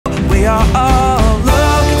We are all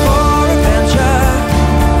looking for adventure.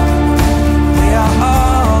 We are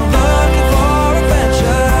all looking for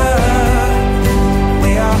adventure.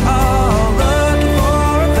 We are all looking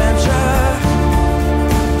for adventure.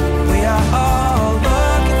 We are all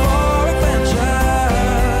looking for adventure.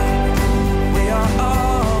 We are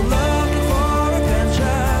all looking for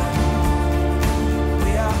adventure.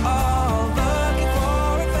 We are all looking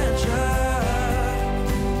for adventure.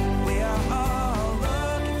 We are all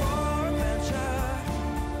looking for adventure.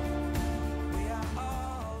 We are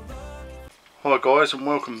all looking. Hi guys, and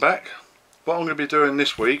welcome back. What I'm going to be doing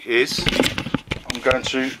this week is I'm going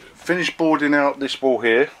to finish boarding out this wall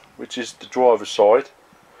here, which is the driver's side,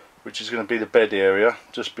 which is going to be the bed area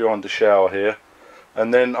just behind the shower here,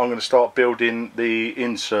 and then I'm going to start building the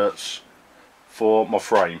inserts for my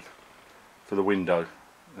frame for the window.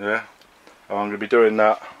 Yeah, and I'm going to be doing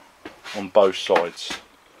that on both sides.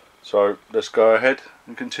 So let's go ahead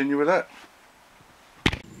and continue with that.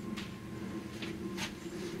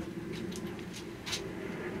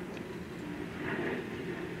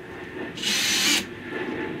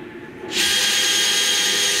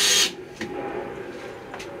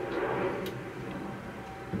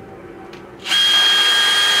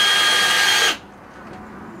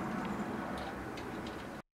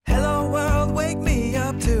 Hello world, wake me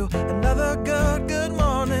up to another good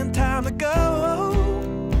morning, time to go.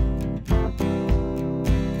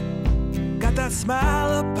 Got that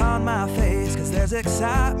smile upon my face, 'cause there's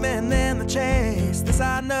excitement in the chase, this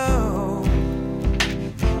I know.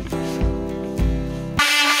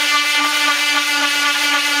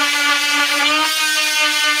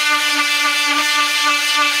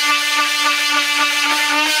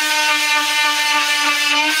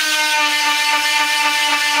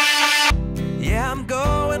 Yeah, I'm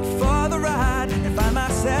going for the ride and find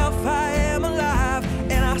myself I am alive,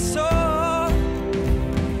 and I soar.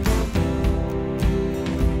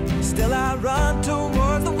 Still I run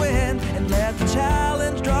toward the wind and let the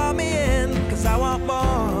challenge draw me in, 'cause I want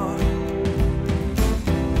more.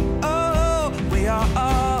 Oh, we are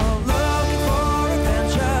all looking for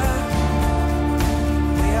adventure.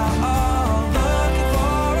 We are all looking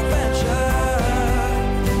for adventure.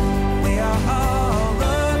 We are all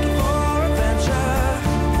looking for adventure.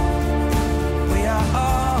 We are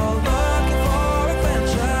all looking for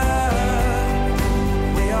adventure.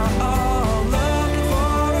 We are all looking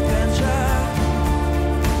for adventure.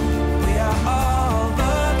 We are all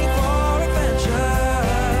looking for adventure.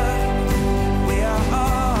 We are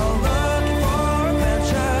all looking for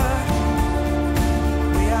adventure.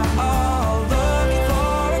 We are all looking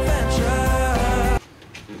for adventure.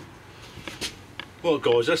 Well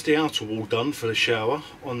guys, that's the outer wall done for the shower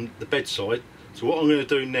on the bedside. So what I'm going to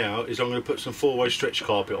do now is I'm going to put some 4-way stretch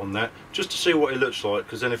carpet on that, just to see what it looks like,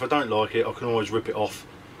 because then if I don't like it I can always rip it off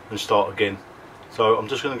and start again. So I'm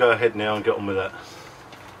just going to go ahead now and get on with that.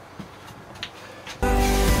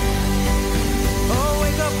 Oh,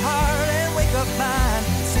 wake up heart and wake up mind.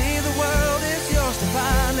 See the world is yours to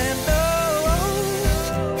find, and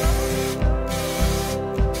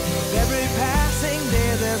every passing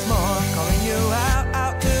day there's more calling you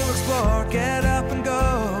out to explore. Get up and go.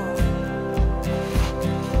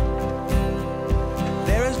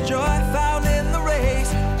 There is joy found in the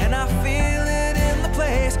race, and I feel it in the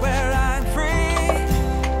place where I'm free.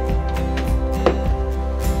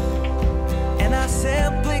 And I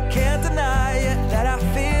simply can't deny it, that I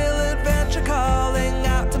feel adventure calling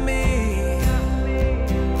out to me.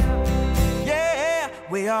 Yeah,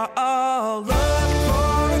 we are all looking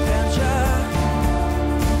for adventure.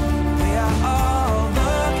 We are all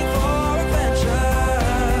looking for adventure.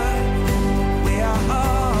 We are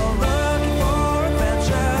all looking for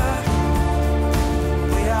adventure.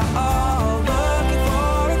 We are all looking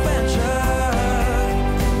for adventure.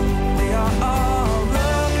 We are all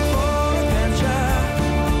looking for adventure.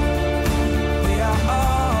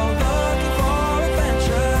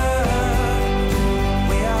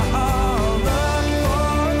 We are all looking for adventure. We are all looking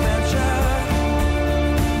for adventure.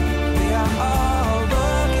 We are all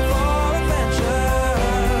looking for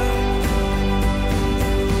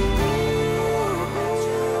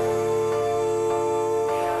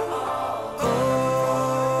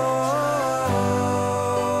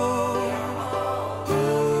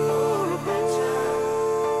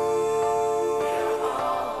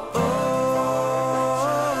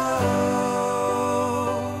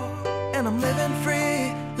and I'm living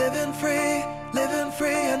free, living free, living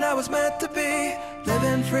free, and I was meant to be.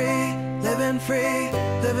 Living free, living free,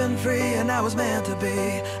 living free, and I was meant to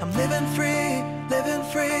be. I'm living free, living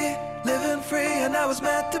free, living free, and I was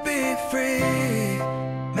meant to be free,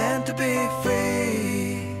 meant to be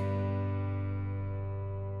free.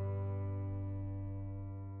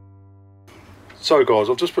 So guys,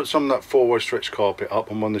 I've just put some of that 4-way stretch carpet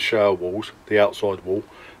up on one of the shower walls, the outside wall,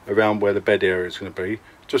 around where the bed area is going to be,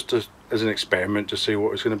 just as an experiment to see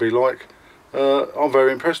what it's going to be like. I'm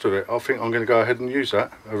very impressed with it. I think I'm going to go ahead and use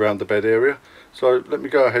that around the bed area. So let me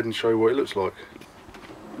go ahead and show you what it looks like.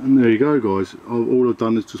 And there you go guys, all I've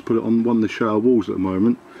done is just put it on one of the shower walls at the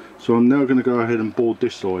moment. So I'm now going to go ahead and board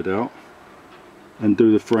this side out and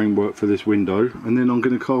do the framework for this window, and then I'm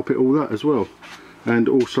going to carpet all that as well. And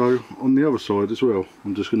also on the other side as well,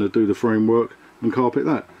 I'm just going to do the framework and carpet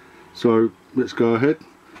that. So let's go ahead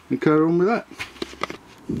and carry on with that.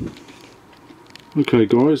 Okay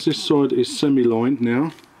guys, this side is semi-lined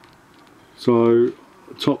now. So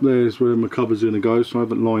top there is where my cupboard's going to go, so I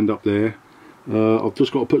haven't lined up there. I've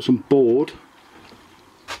just got to put some board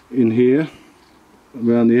in here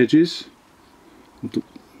around the edges.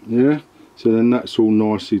 Yeah, so then that's all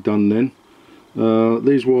nicely done then.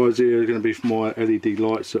 These wires here are going to be for my LED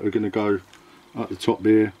lights that are going to go at the top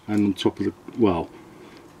here and on top of the, well,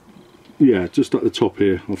 yeah, just at the top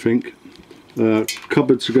here I think.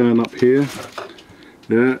 Cupboards are going up here.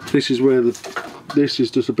 Yeah, this is where this is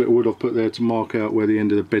just a bit of wood I've put there to mark out where the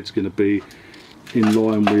end of the bed's going to be, in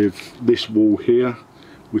line with this wall here,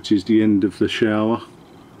 which is the end of the shower.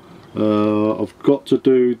 I've got to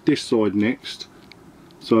do this side next,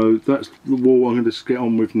 so that's the wall I'm going to get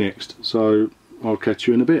on with next. So I'll catch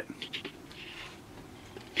you in a bit.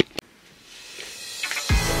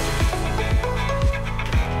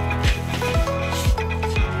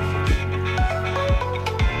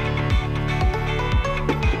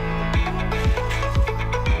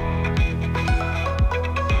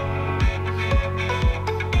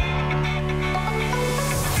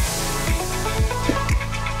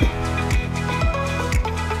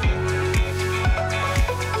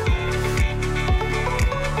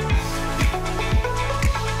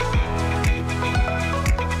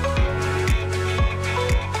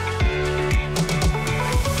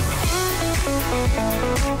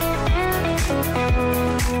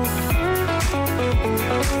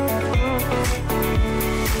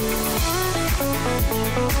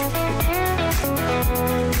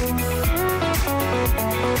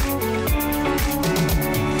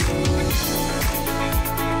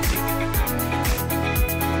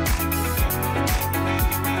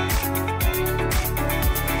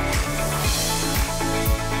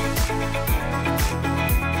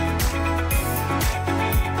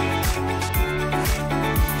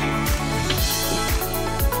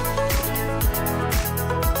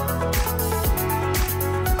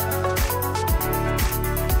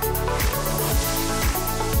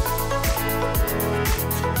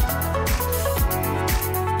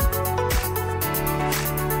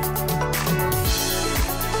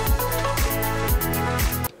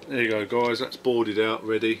 There you go guys, that's boarded out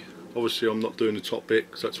ready. Obviously I'm not doing the top bit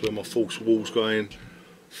because that's where my false wall's going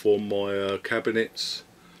for my cabinets.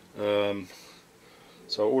 So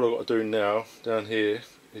all I've got to do now down here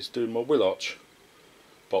is do my wheel arch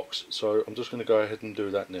box. So I'm just going to go ahead and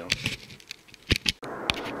do that now.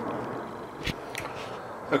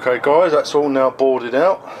 Okay guys, that's all now boarded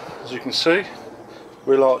out. As you can see,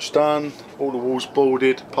 wheel arch done, all the walls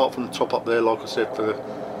boarded apart from the top up there, like I said, for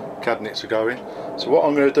the cabinets are going. So what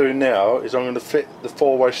I'm going to do now is I'm going to fit the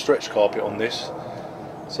 4-way stretch carpet on this.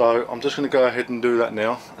 So I'm just going to go ahead and do that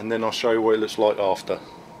now, and then I'll show you what it looks like after.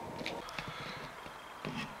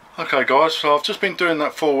 Okay guys, so I've just been doing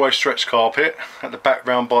that 4-way stretch carpet at the back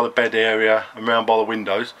round by the bed area and round by the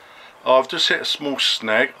windows. I've just hit a small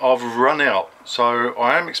snag. I've run out, so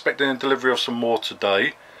I am expecting a delivery of some more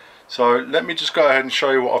today. So let me just go ahead and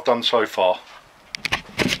show you what I've done so far.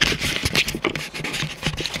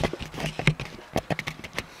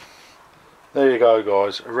 There you go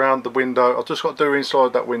guys, around the window. I've just got to do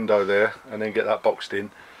inside that window there and then get that boxed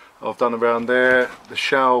in. I've done around there, the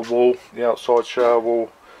shower wall, the outside shower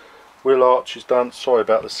wall, wheel arch is done. Sorry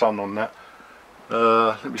about the sun on that.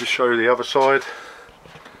 Let me just show you the other side.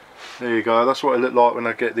 There you go, that's what it looked like when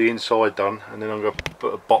I get the inside done, and then I'm going to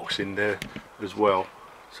put a box in there as well.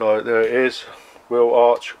 So there it is, wheel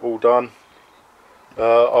arch all done.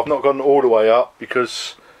 I've not gone all the way up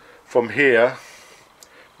because from here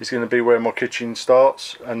is going to be where my kitchen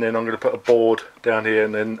starts, and then I'm going to put a board down here,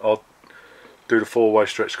 and then I'll do the 4-way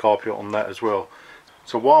stretch carpet on that as well.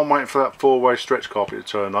 So while I'm waiting for that 4-way stretch carpet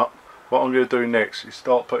to turn up, what I'm going to do next is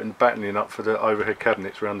start putting the battening up for the overhead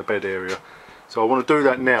cabinets around the bed area. So I want to do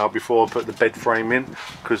that now before I put the bed frame in,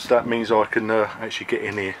 because that means I can actually get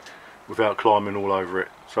in here without climbing all over it.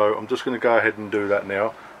 So I'm just going to go ahead and do that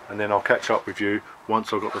now, and then I'll catch up with you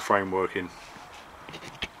once I've got the framework in.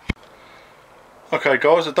 Okay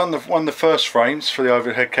guys, I've done one of the first frames for the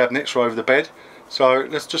overhead cabinets for over the bed. So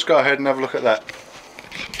let's just go ahead and have a look at that.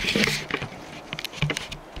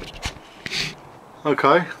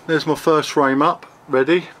 Okay, there's my first frame up,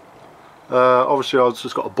 ready. Obviously I've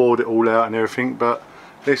just got to board it all out and everything, but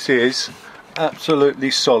this is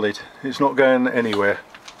absolutely solid. It's not going anywhere.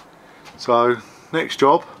 So next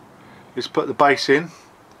job is put the base in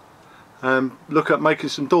and look at making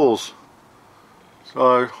some doors.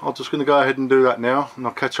 So I'm just going to go ahead and do that now, and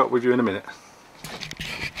I'll catch up with you in a minute.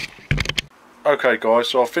 Okay guys,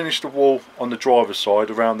 so I've finished the wall on the driver's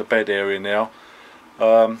side around the bed area now.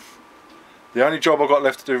 The only job I've got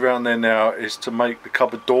left to do around there now is to make the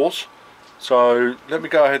cupboard doors. So let me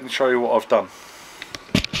go ahead and show you what I've done.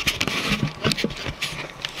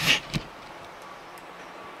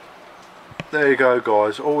 There you go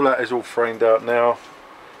guys, all that is all framed out now.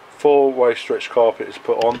 4-way stretch carpet is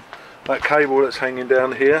put on. That cable that's hanging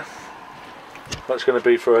down here, that's going to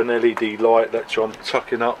be for an LED light that I'm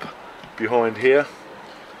tucking up behind here.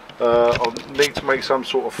 I'll need to make some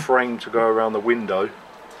sort of frame to go around the window.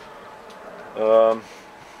 So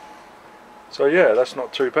yeah, that's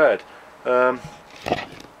not too bad. I've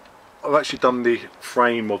actually done the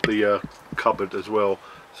frame of the cupboard as well,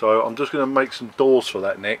 so I'm just going to make some doors for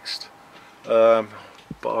that next. But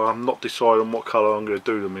I'm not deciding what colour I'm going to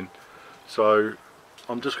do them in, so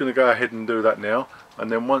I'm just going to go ahead and do that now,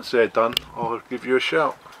 and then once they're done I'll give you a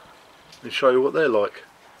shout and show you what they're like.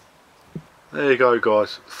 There you go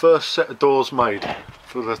guys, first set of doors made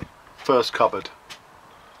for the first cupboard,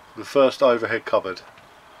 the first overhead cupboard.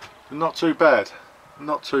 Not too bad,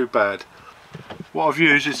 not too bad. What I've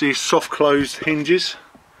used is these soft closed hinges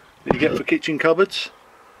that you get for kitchen cupboards.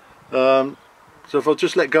 So if I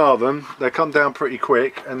just let go of them, they come down pretty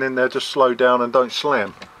quick, and then they'll just slow down and don't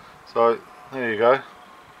slam. So there you go.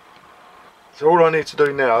 So all I need to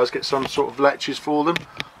do now is get some sort of latches for them.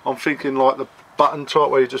 I'm thinking like the button type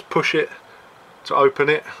where you just push it to open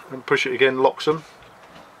it and push it again locks them.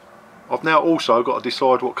 I've now also got to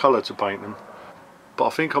decide what colour to paint them, but I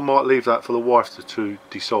think I might leave that for the wife to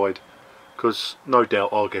decide, because no doubt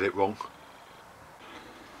I'll get it wrong.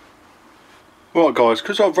 Right guys,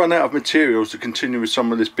 because I've run out of materials to continue with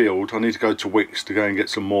some of this build, I need to go to Wickes to go and get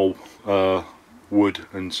some more wood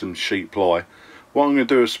and some sheet ply. What I'm going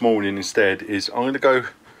to do this morning instead is I'm going to go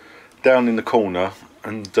down in the corner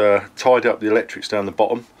and tidy up the electrics down the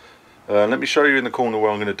bottom. Let me show you in the corner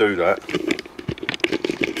where I'm going to do that.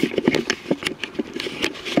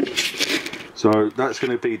 So that's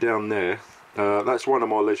going to be down there. That's one of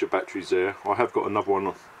my leisure batteries there. I have got another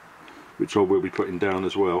one which I will be putting down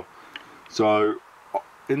as well. So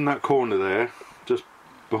in that corner there, just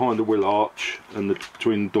behind the wheel arch and the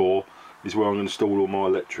twin door, is where I'm going to install all my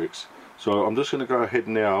electrics. So I'm just going to go ahead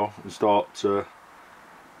now and start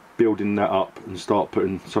building that up and start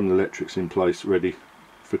putting some of the electrics in place ready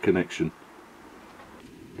for connection.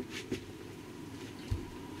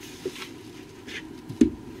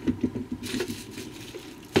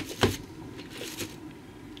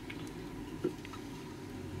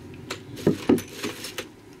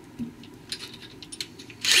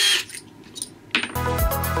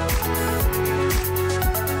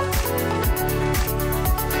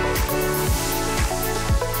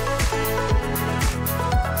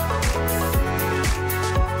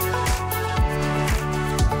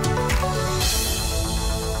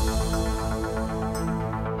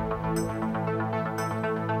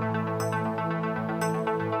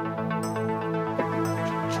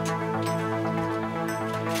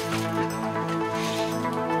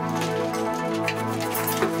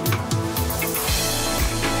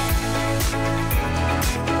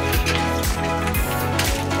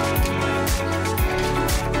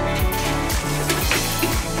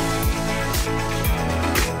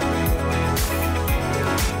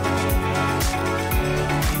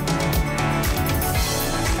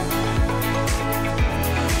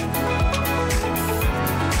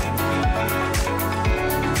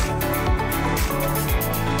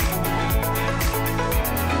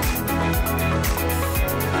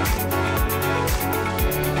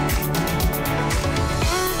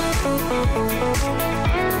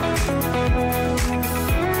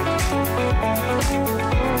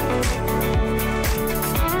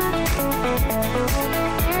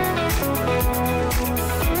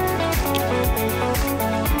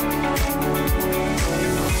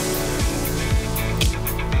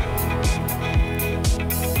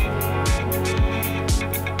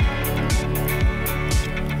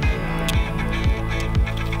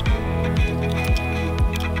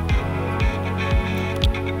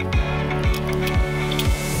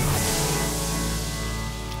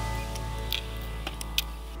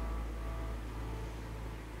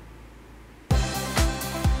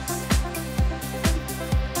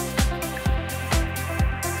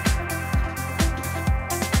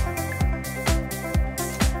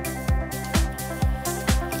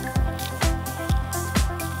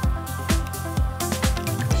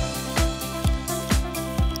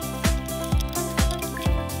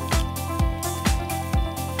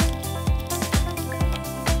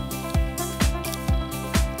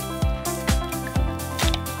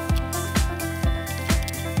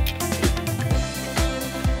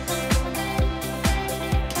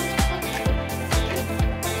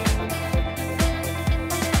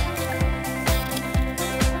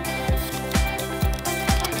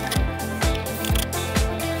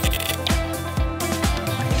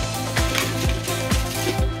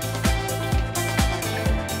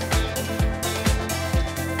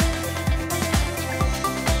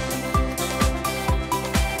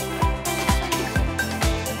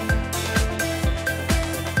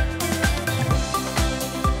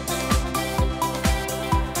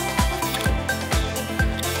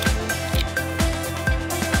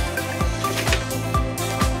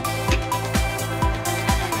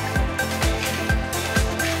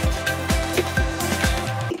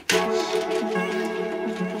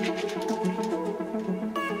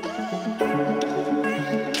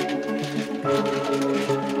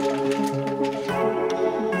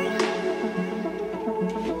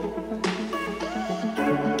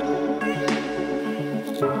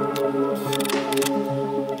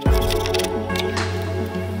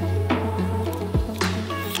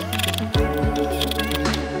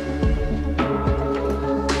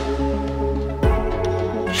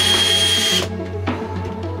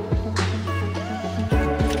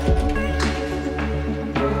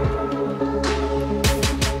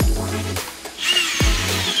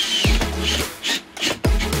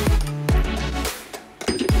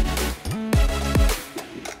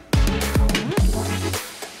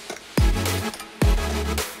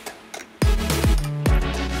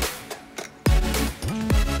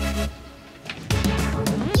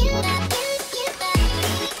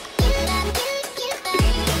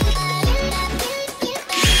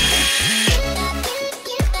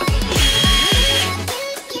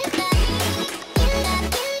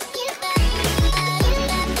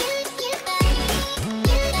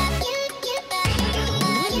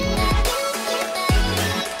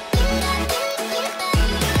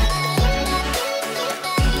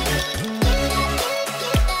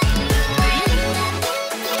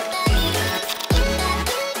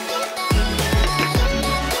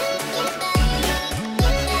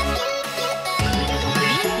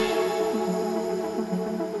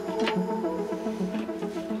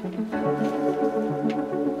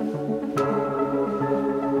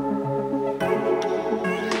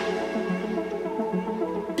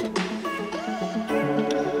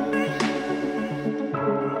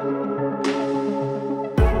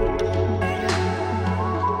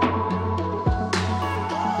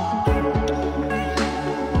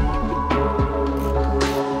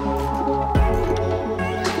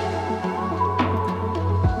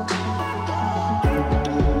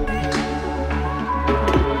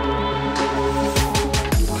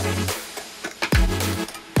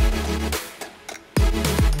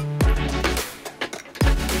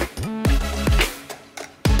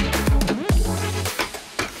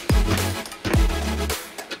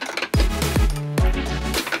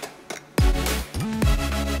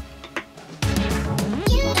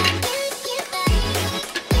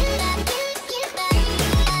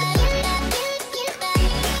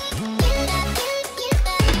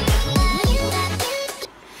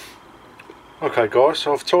 Okay guys,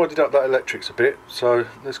 so I've tidied up that electrics a bit, so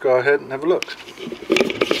let's go ahead and have a look.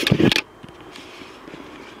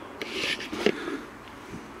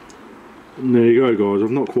 And there you go guys,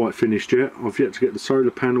 I've not quite finished yet. I've yet to get the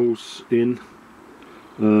solar panels in.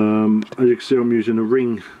 As you can see, I'm using a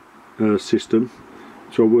ring system,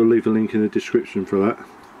 so I will leave a link in the description for that.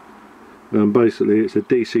 Basically it's a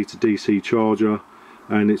DC to DC charger,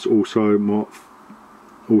 and it's also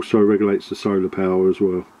regulates the solar power as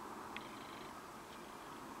well.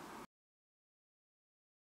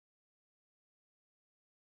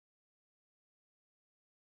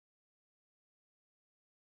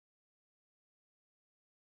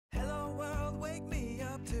 Hello world, wake me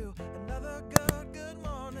up to another good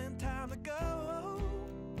morning, time to go.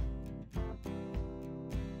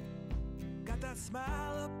 Got that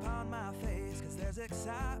smile upon my face, 'cause there's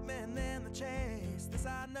excitement in the chase, this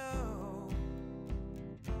I know.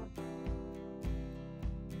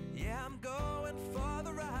 Yeah, I'm going for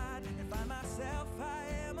the ride, and find myself I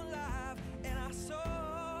am alive, and I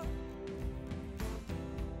soar.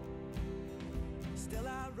 Still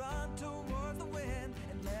I run toward